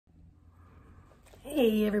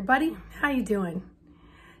Hey everybody, how you doing?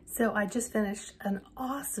 So I just finished an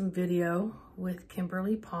awesome video with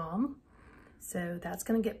Kimberly Palm. So that's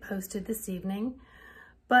going to get posted this evening.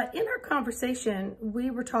 But in our conversation,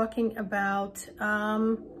 we were talking about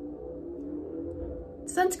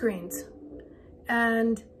sunscreens.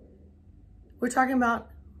 And we're talking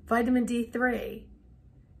about vitamin D3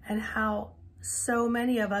 and how so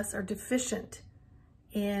many of us are deficient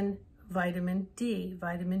in vitamin D,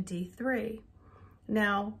 vitamin D3.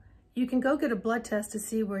 Now, you can go get a blood test to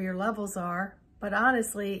see where your levels are, but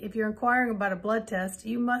honestly, if you're inquiring about a blood test,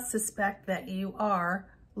 you must suspect that you are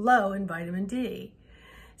low in vitamin D.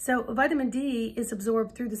 So vitamin D is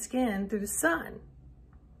absorbed through the skin, through the sun.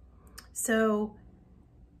 So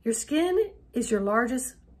your skin is your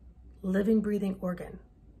largest living, breathing organ.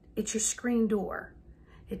 It's your screen door.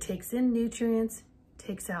 It takes in nutrients,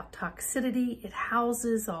 takes out toxicity, it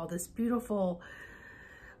houses all this beautiful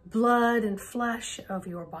blood and flesh of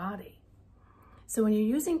your body. So when you're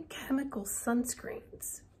using chemical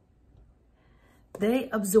sunscreens, they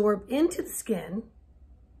absorb into the skin,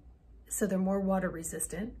 so they're more water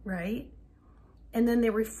resistant, right? And then they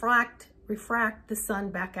refract the sun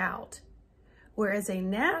back out. Whereas a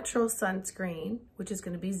natural sunscreen, which is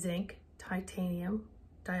going to be zinc, titanium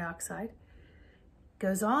dioxide,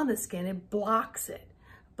 goes on the skin, it blocks it.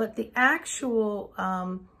 But the actual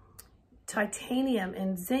titanium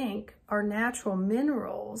and zinc are natural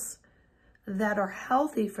minerals that are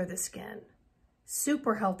healthy for the skin,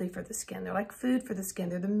 super healthy for the skin. They're like food for the skin.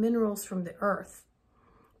 They're the minerals from the earth.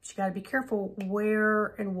 But you got to be careful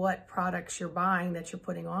where and what products you're buying that you're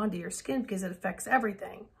putting onto your skin because it affects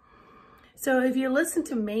everything. So if you listen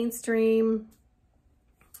to mainstream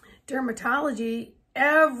dermatology,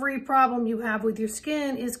 every problem you have with your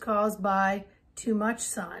skin is caused by too much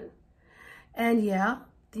sun. And yeah,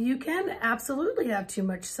 you can absolutely have too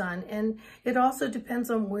much sun, and it also depends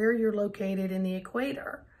on where you're located in the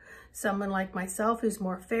equator. Someone like myself who's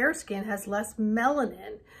more fair skin has less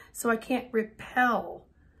melanin, so I can't repel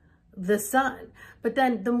the sun. But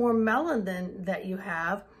then the more melanin that you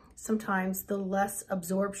have, sometimes the less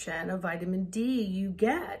absorption of vitamin D you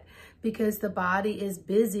get because the body is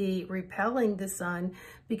busy repelling the sun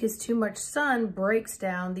because too much sun breaks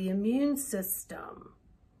down the immune system.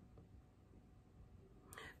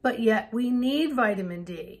 But yet we need vitamin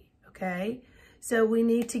D, okay? So we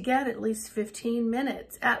need to get at least 15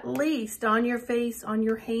 minutes, at least on your face, on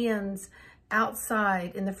your hands,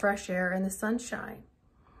 outside in the fresh air and the sunshine,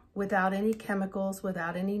 without any chemicals,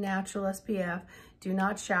 without any natural SPF. Do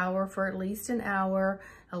not shower for at least an hour,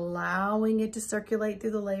 allowing it to circulate through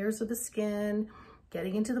the layers of the skin,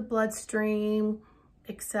 getting into the bloodstream,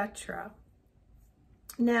 etc.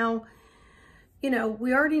 Now, you know,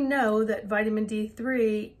 we already know that vitamin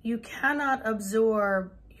D3, you cannot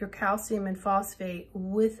absorb your calcium and phosphate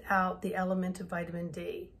without the element of vitamin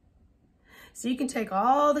D. So you can take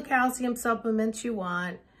all the calcium supplements you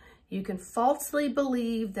want. You can falsely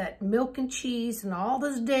believe that milk and cheese and all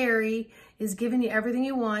this dairy is giving you everything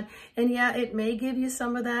you want. And yeah, it may give you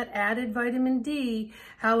some of that added vitamin D.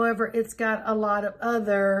 However, it's got a lot of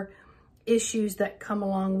other issues that come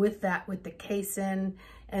along with that, with the casein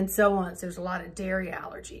and so on. So there's a lot of dairy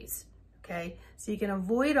allergies, okay? So you can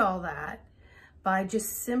avoid all that by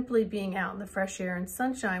just simply being out in the fresh air and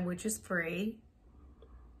sunshine, which is free.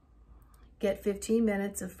 Get 15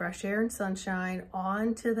 minutes of fresh air and sunshine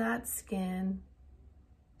onto that skin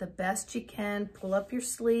the best you can. Pull up your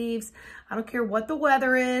sleeves. I don't care what the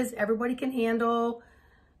weather is. Everybody can handle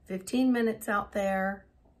 15 minutes out there,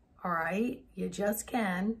 all right? You just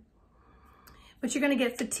can. But you're going to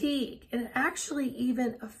get fatigue, and it actually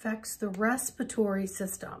even affects the respiratory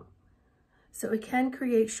system. So it can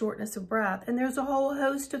create shortness of breath. And there's a whole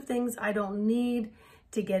host of things I don't need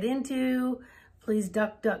to get into. Please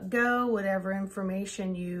duck, go, whatever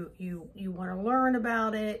information you want to learn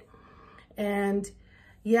about it. And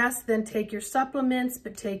yes, then take your supplements,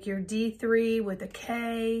 but take your D3 with a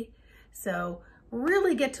K. So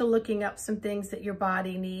really get to looking up some things that your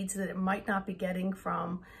body needs that it might not be getting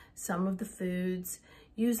from some of the foods.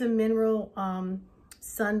 Use a mineral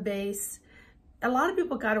sun base. A lot of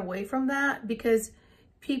people got away from that because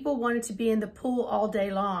people wanted to be in the pool all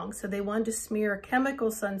day long. So they wanted to smear a chemical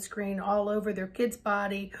sunscreen all over their kid's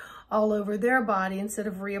body, all over their body instead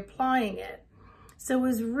of reapplying it. So it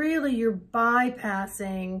was really you're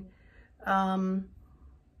bypassing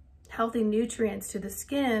healthy nutrients to the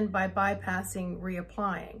skin by bypassing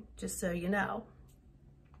reapplying, just so you know.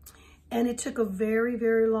 And it took a very,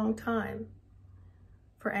 very long time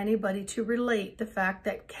for anybody to relate the fact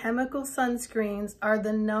that chemical sunscreens are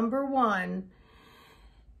the #1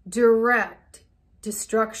 direct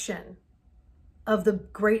destruction of the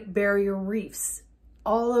Great Barrier Reefs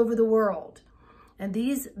all over the world. And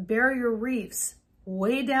these barrier reefs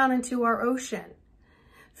way down into our ocean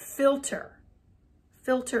filter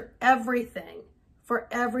everything for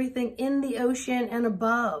everything in the ocean and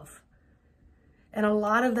above. And a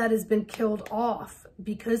lot of that has been killed off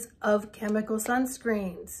because of chemical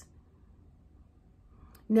sunscreens.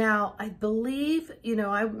 Now, I believe, you know,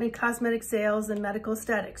 I'm in cosmetic sales and medical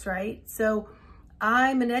aesthetics, right? So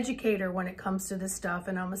I'm an educator when it comes to this stuff,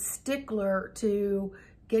 and I'm a stickler to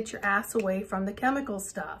get your ass away from the chemical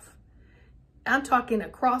stuff. I'm talking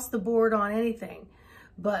across the board on anything.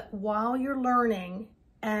 But while you're learning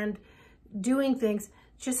and doing things,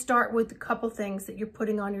 just start with a couple things that you're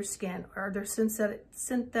putting on your skin. Are there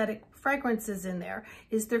synthetic fragrances in there?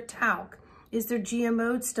 Is there talc? Is there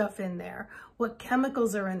GMO stuff in there? What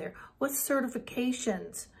chemicals are in there? What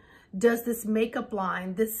certifications does this makeup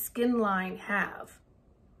line, this skin line have?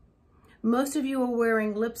 Most of you are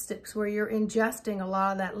wearing lipsticks where you're ingesting a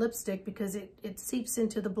lot of that lipstick because it seeps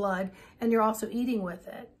into the blood, and you're also eating with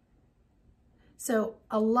it. So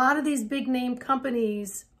a lot of these big name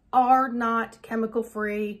companies are not chemical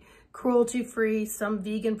free, cruelty free, some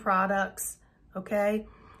vegan products, okay?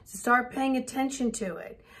 So start paying attention to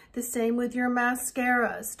it. The same with your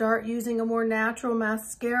mascara. Start using a more natural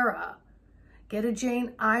mascara. Get a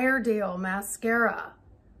Jane Iredale mascara,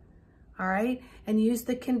 all right? And use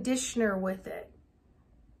the conditioner with it.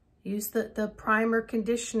 Use the primer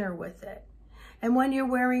conditioner with it. And when you're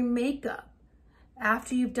wearing makeup,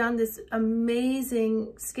 after you've done this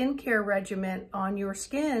amazing skincare regimen on your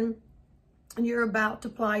skin, and you're about to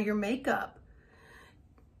apply your makeup,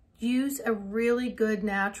 use a really good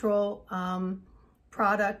natural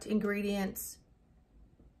product ingredients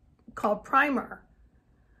called primer.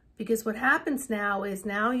 Because what happens now is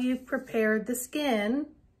now you've prepared the skin,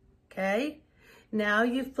 okay? Now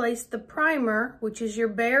you've placed the primer, which is your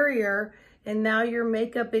barrier, and now your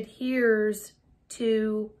makeup adheres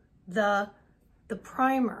to the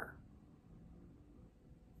primer.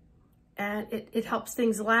 And it helps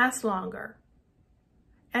things last longer.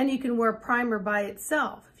 And you can wear primer by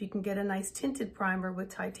itself if you can get a nice tinted primer with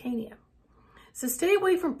titanium. So stay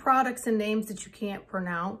away from products and names that you can't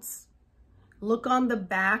pronounce. Look on the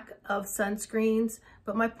back of sunscreens.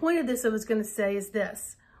 But my point of this I was going to say is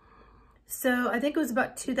this. So I think it was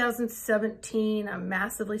about 2017, I'm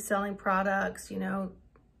massively selling products, you know,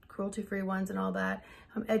 cruelty-free ones and all that.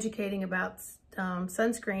 I'm educating about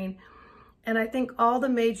sunscreen. And I think all the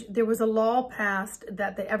major, there was a law passed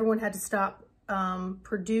that everyone had to stop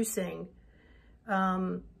producing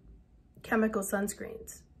chemical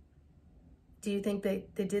sunscreens. Do you think they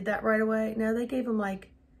did that right away? No, they gave them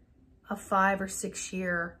like a 5 or 6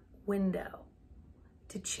 year window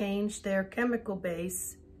to change their chemical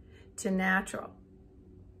base to natural.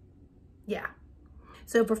 Yeah.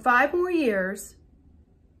 So for 5 more years,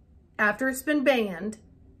 after it's been banned,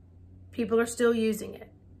 people are still using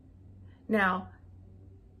it. Now,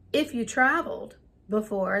 if you traveled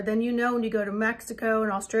before, then you know when you go to Mexico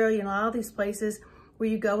and Australia and all these places where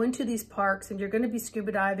you go into these parks and you're going to be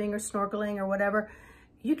scuba diving or snorkeling or whatever,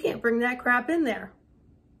 you can't bring that crap in there.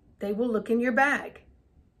 They will look in your bag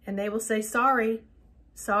and they will say, sorry,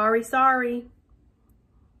 sorry, sorry.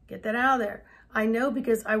 Get that out of there. I know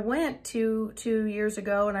because I went 2 years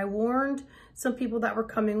ago and I warned some people that were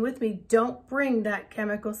coming with me, don't bring that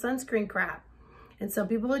chemical sunscreen crap. And some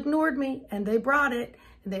people ignored me and they brought it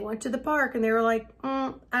and they went to the park and they were like,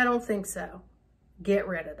 I don't think so. Get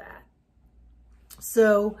rid of that.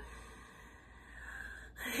 So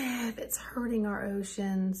if it's hurting our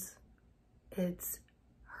oceans, it's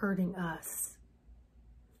hurting us.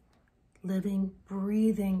 Living,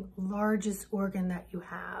 breathing, largest organ that you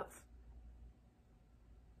have.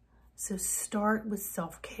 So start with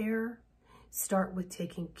self-care. Start with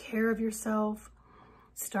taking care of yourself.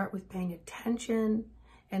 Start with paying attention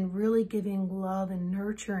and really giving love and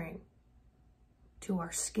nurturing to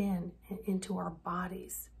our skin and into our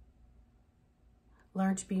bodies.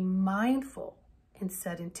 Learn to be mindful and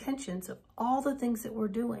set intentions of all the things that we're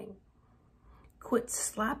doing. Quit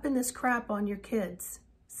slapping this crap on your kids.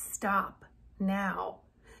 Stop now.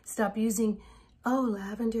 Stop using, oh,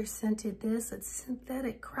 lavender scented this. It's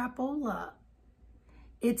synthetic crapola.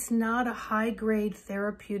 It's not a high-grade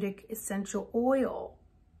therapeutic essential oil.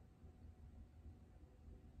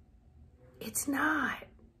 It's not.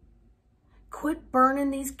 Quit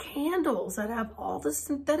burning these candles that have all the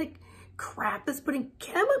synthetic crap that's putting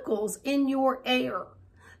chemicals in your air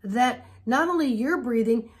that not only you're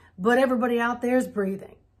breathing, but everybody out there is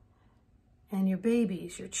breathing. And your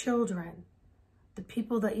babies, your children, the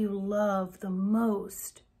people that you love the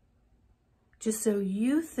most. just so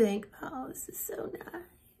you think, oh, this is so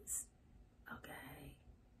nice. Okay.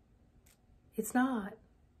 It's not.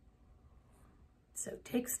 So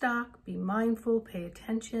take stock, be mindful, pay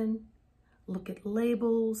attention, look at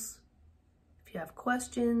labels. If you have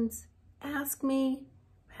questions, ask me.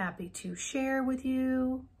 I'm happy to share with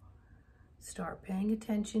you. Start paying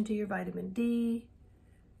attention to your vitamin D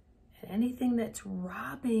and anything that's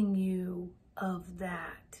robbing you of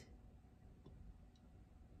that.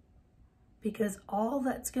 Because all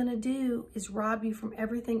that's going to do is rob you from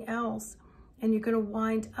everything else, and you're going to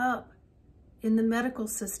wind up in the medical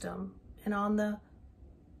system and on the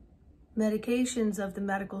medications of the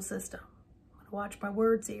medical system. I'm going to watch my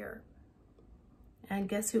words here. And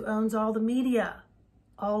guess who owns all the media?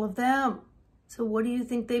 All of them. So what do you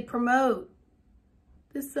think they promote?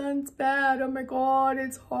 The sun's bad. Oh my God,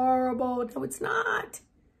 it's horrible. No, it's not.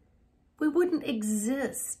 We wouldn't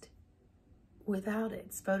exist without it.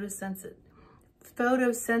 It's photosynthesis.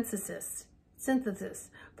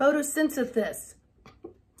 Photosynthesis.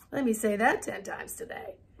 Let me say that 10 times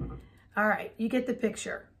today. All right, you get the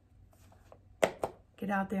picture. Get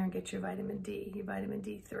out there and get your vitamin D, your vitamin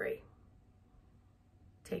D3.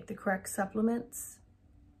 Take the correct supplements.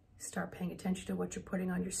 Start paying attention to what you're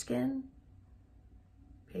putting on your skin.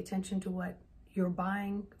 Pay attention to what you're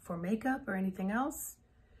buying for makeup or anything else.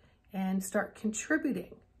 And start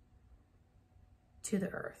contributing to the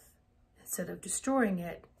earth instead of destroying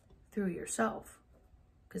it through yourself,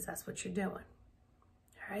 because that's what you're doing.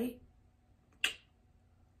 All right?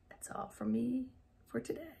 That's all from me for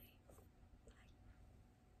today.